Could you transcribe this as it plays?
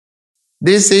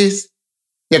This is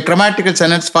a grammatical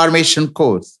sentence formation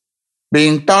course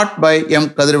being taught by M.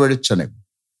 Kadirvadichane.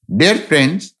 Dear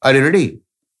friends, are you ready?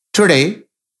 Today,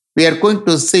 we are going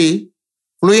to see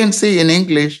Fluency in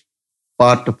English,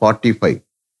 part 45.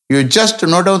 You just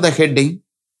note down the heading,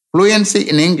 Fluency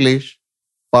in English,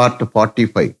 part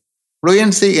 45.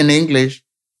 Fluency in English,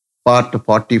 part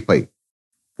 45.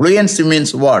 Fluency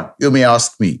means what? You may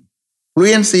ask me.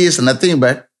 Fluency is nothing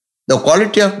but the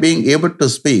quality of being able to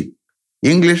speak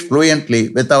English fluently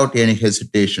without any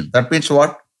hesitation. That means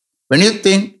what? When you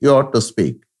think, you ought to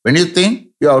speak. When you think,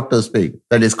 you ought to speak.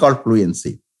 That is called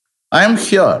fluency. I am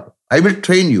here. I will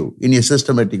train you in a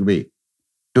systematic way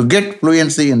to get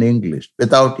fluency in English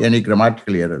without any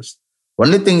grammatical errors.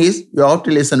 Only thing is, you have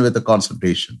to listen with the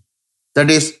concentration.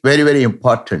 That is very, very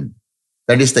important.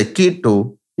 That is the key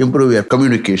to improve your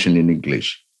communication in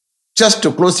English. Just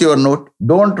to close your note,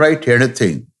 don't write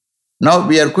anything. Now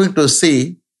we are going to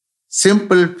see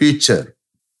simple future.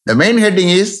 The main heading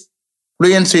is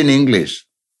Fluency in English,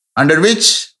 under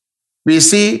which we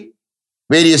see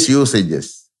various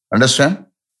usages. Understand?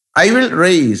 I will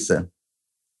raise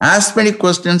as many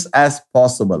questions as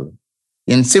possible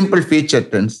in simple future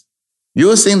tense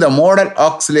using the modal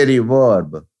auxiliary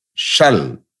verb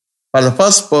shall for the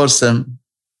first person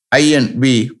I and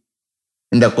we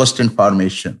in the question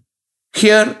formation.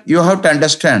 Here you have to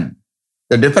understand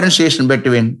the differentiation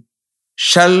between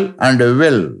shall and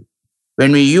will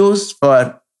when we use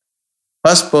for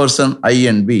first person I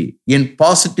and we in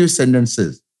positive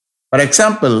sentences. For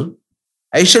example,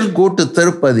 I shall go to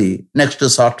Tirupati next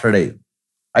Saturday.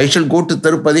 I shall go to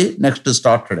Tirupati next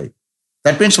Saturday.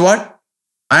 That means what?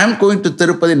 I am going to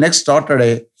Tirupati next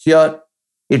Saturday. Here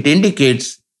it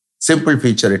indicates simple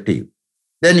futurity.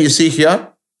 Then you see here,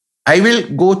 I will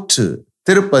go to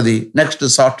Tirupati next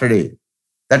Saturday.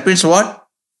 That means what?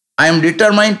 I am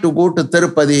determined to go to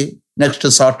Tirupati next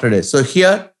Saturday. So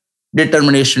here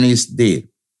determination is there.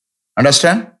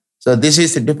 Understand? So this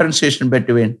is the differentiation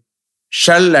between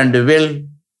shall and will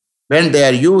when they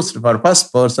are used for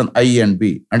first person I and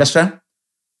we. Understand?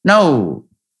 Now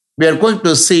we are going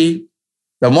to see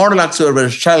the modal auxiliary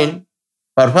verb shall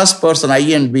for first person I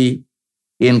and we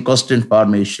in question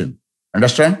formation.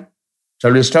 Understand?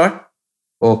 Shall we start?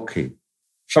 Okay.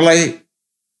 Shall I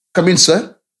come in,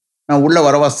 sir? Now ulla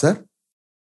varava, sir?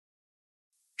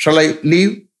 Shall I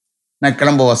leave? Na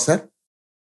kilambava, sir?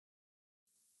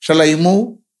 Shall I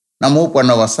move? Na move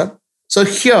pannava, sir? So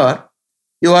here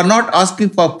you are not asking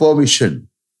for permission,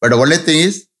 but the only thing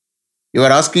is you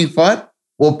are asking for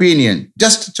opinion.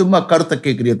 Just chumma karutha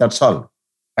kekriya, that's all.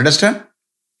 Understand?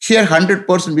 Here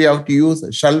 100% we have to use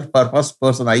shall for first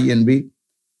person I and we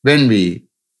when we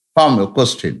form a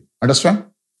question. Understand?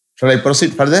 Shall I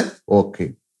proceed further?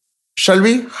 Okay. Shall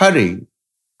we hurry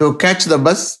to catch the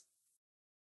bus?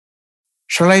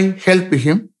 Shall I help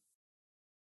him?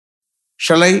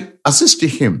 Shall I assist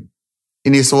him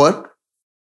in his work?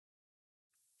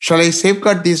 Shall I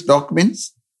safeguard these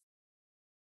documents?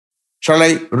 Shall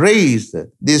I raise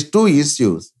these two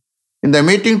issues in the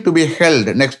meeting to be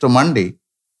held next Monday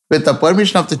with the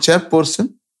permission of the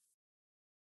chairperson?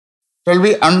 Shall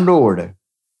we unload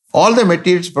all the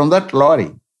materials from that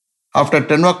lorry after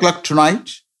 10 o'clock tonight?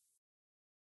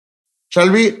 Shall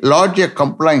we lodge a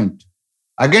complaint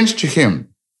against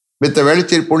him with the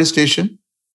Velicheri police station?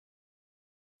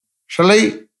 Shall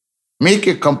I make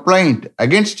a complaint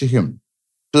against him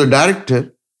to the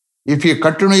director if he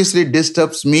continuously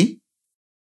disturbs me?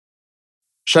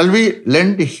 Shall we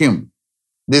lend him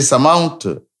this amount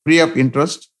free of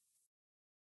interest?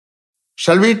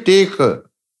 Shall we take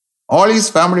all his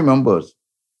family members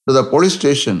to the police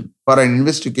station for an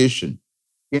investigation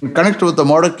in connection with the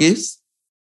murder case?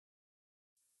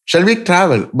 Shall we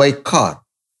travel by car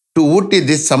to Ooty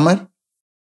this summer?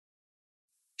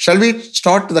 Shall we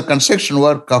start the construction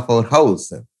work of our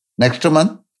house next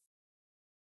month?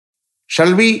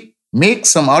 Shall we make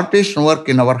some alteration work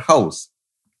in our house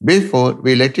before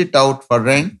we let it out for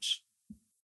rent?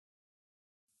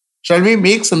 Shall we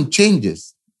make some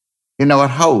changes in our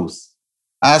house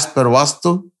as per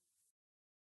Vastu?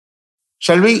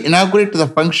 Shall we inaugurate the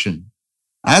function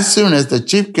as soon as the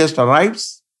chief guest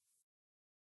arrives?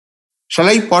 Shall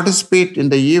I participate in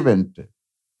the event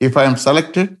if I am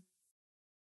selected?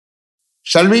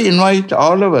 Shall we invite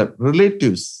all our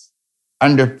relatives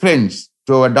and friends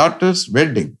to our daughter's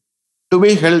wedding to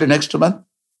be held next month?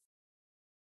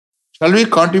 Shall we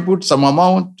contribute some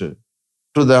amount to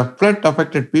the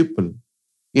flood-affected people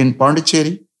in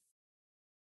Pondicherry?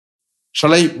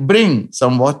 Shall I bring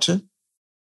some water?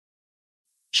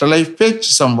 Shall I fetch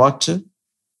some water?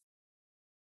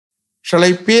 Shall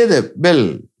I pay the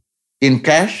bill in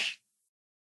cash?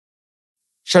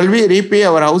 Shall we repay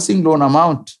our housing loan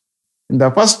amount in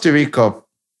the first week of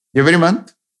every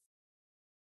month?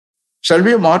 Shall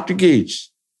we mortgage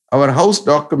our house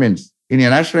documents in a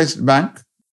nationalized bank?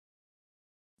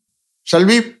 Shall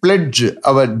we pledge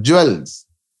our jewels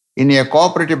in a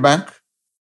cooperative bank?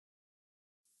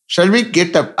 Shall we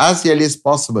get up as early as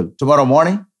possible tomorrow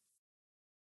morning?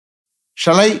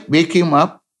 Shall I wake him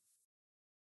up?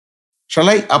 Shall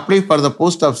I apply for the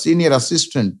post of senior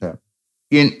assistant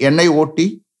in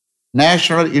NIOT,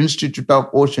 National Institute of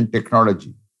Ocean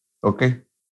Technology? Okay.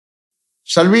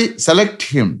 Shall we select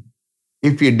him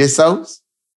if he deserves?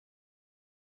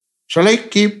 Shall I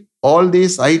keep all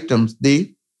these items there?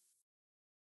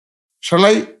 Shall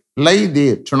I lie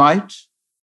there tonight?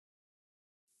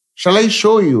 Shall I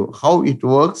show you how it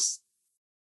works?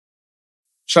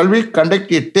 Shall we conduct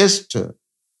a test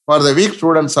for the weak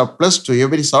students of plus two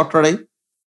every Saturday?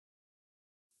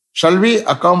 Shall we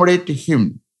accommodate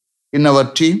him in our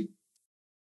team?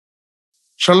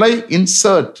 Shall I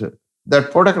insert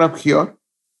that photograph here?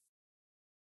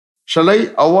 Shall I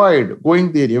avoid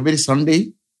going there every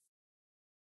Sunday?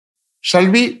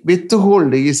 Shall we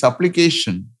withhold his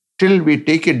application till we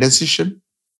take a decision?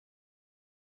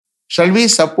 Shall we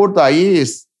support the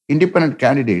IAS independent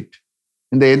candidate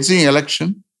in the ensuing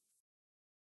election?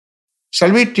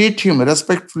 Shall we treat him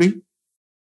respectfully?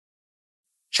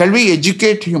 Shall we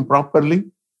educate him properly?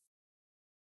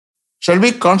 Shall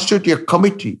we constitute a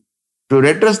committee to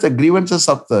redress the grievances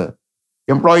of the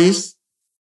employees?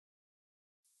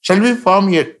 Shall we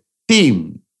form a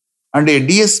team and a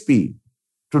DSP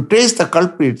to trace the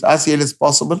culprits as early as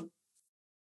possible?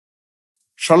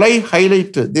 Shall I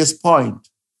highlight this point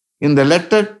in the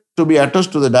letter to be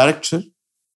addressed to the director?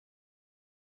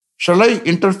 Shall I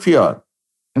interfere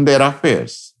in their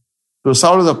affairs to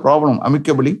solve the problem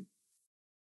amicably?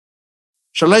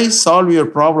 Shall I solve your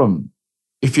problem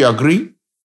if you agree?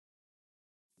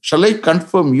 Shall I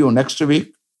confirm you next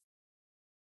week?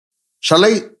 Shall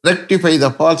I rectify the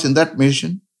faults in that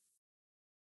mission?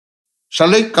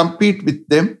 Shall I compete with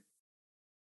them?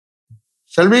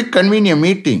 Shall we convene a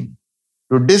meeting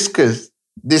to discuss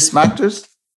these matters?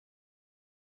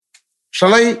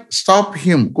 Shall I stop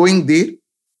him going there?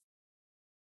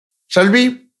 Shall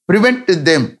we prevent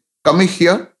them coming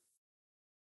here?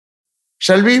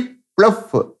 Shall we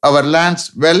plough our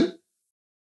lands well?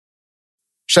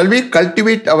 Shall we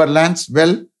cultivate our lands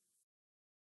well?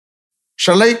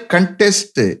 Shall I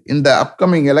contest in the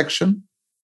upcoming election?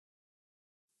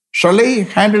 Shall I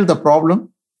handle the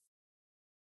problem?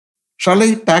 Shall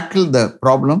I tackle the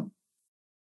problem?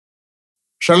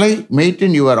 Shall I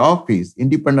maintain your office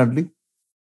independently?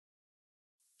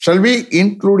 Shall we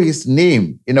include his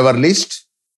name in our list?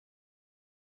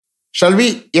 Shall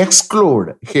we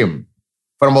exclude him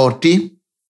from our team?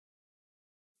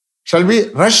 Shall we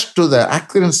rush to the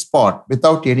accident spot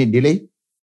without any delay?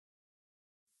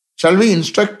 Shall we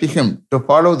instruct him to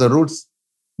follow the rules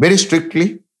very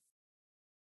strictly?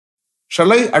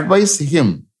 Shall I advise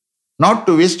him not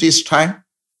to waste his time?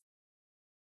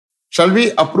 Shall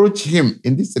we approach him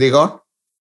in this regard?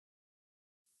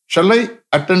 Shall I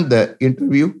attend the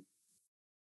interview?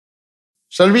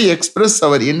 Shall we express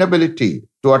our inability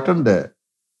to attend the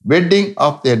wedding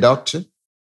of their daughter?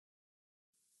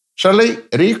 Shall I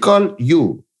recall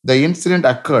you the incident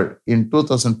occurred in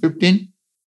 2015?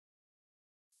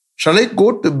 Shall I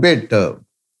go to bed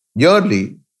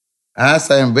early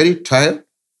as I am very tired?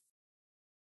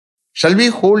 Shall we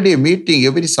hold a meeting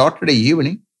every Saturday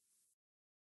evening?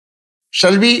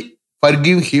 Shall we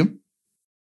forgive him?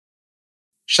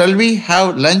 Shall we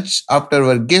have lunch after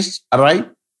our guests arrive?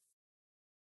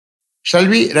 Shall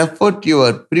we refer to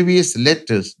your previous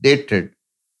letters dated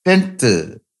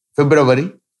 10th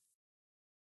February?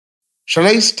 Shall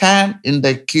I stand in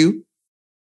the queue?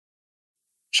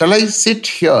 Shall I sit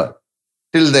here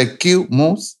till the queue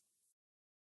moves?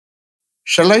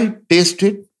 Shall I taste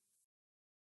it?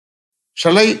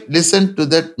 Shall I listen to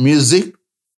that music?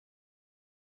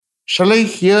 Shall I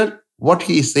hear what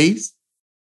he says?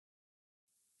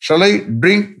 Shall I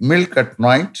drink milk at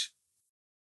night?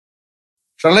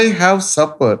 Shall I have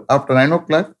supper after 9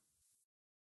 o'clock?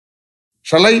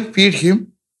 Shall I feed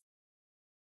him?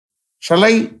 Shall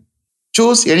I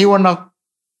choose any one of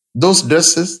those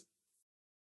dresses?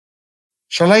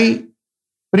 Shall I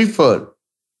prefer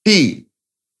tea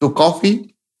to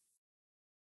coffee?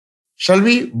 Shall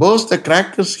we burst the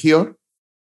crackers here?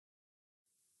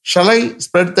 Shall I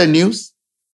spread the news?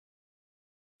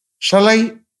 Shall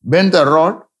I bend the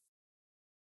rod?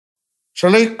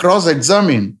 Shall I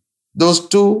cross-examine those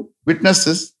two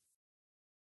witnesses?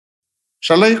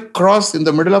 Shall I cross in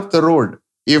the middle of the road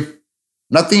if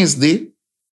nothing is there?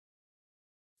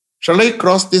 Shall I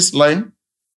cross this line?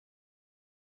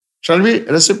 Shall we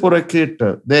reciprocate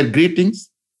their greetings?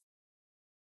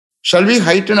 Shall we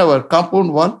heighten our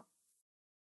compound wall?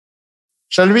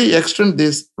 Shall we extend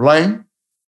this line?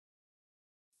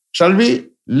 Shall we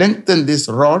lengthen this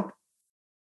rod?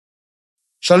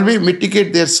 Shall we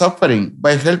mitigate their suffering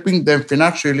by helping them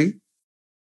financially?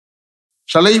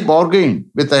 Shall I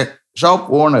bargain with a shop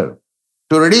owner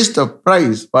to reduce the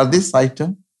price for this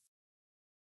item?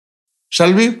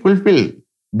 Shall we fulfill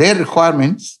their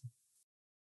requirements?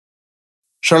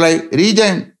 Shall I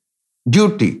rejoin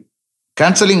duty,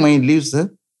 cancelling my leave, sir?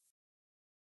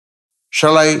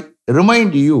 Shall I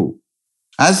remind you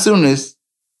as soon as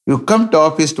you come to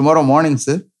office tomorrow morning,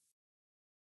 sir?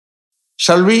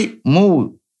 Shall we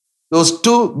move those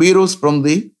two bureaus from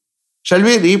the? Shall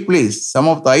we replace some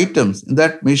of the items in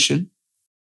that machine?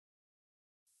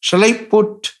 Shall I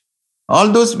put all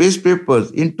those waste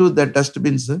papers into the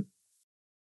dustbin, sir?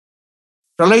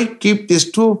 Shall I keep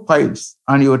these two files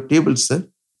on your table, sir?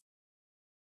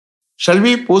 Shall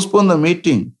we postpone the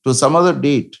meeting to some other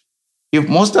date if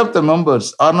most of the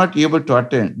members are not able to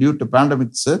attend due to pandemic,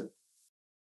 sir?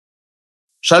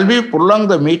 Shall we prolong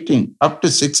the meeting up to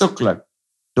 6 o'clock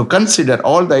to consider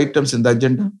all the items in the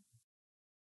agenda?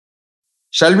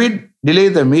 Shall we delay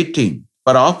the meeting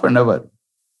for half an hour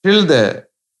till the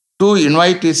two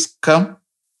invitees come?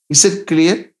 Is it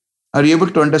clear? Are you able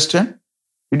to understand?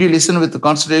 Did you listen with the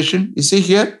concentration? You see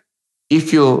here,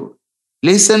 if you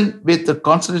listen with the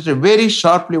concentration very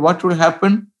sharply, what will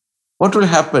happen? What will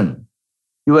happen?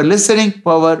 Your listening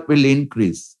power will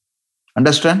increase.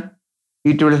 Understand?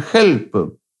 It will help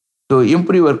to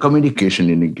improve your communication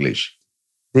in English.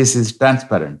 This is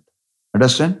transparent.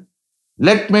 Understand?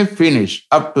 Let me finish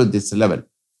up to this level.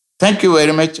 Thank you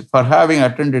very much for having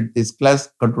attended this class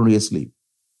continuously.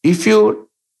 If you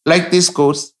like this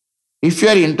course, if you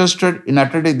are interested in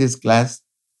attending this class,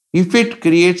 if it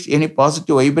creates any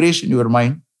positive vibration in your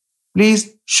mind,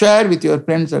 please share with your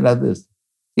friends and others.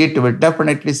 It will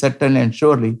definitely, certainly, and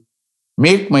surely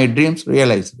make my dreams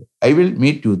realized. I will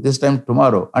meet you this time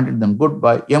tomorrow. Until then,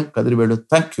 goodbye. M. Kadrivedu.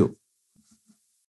 Thank you.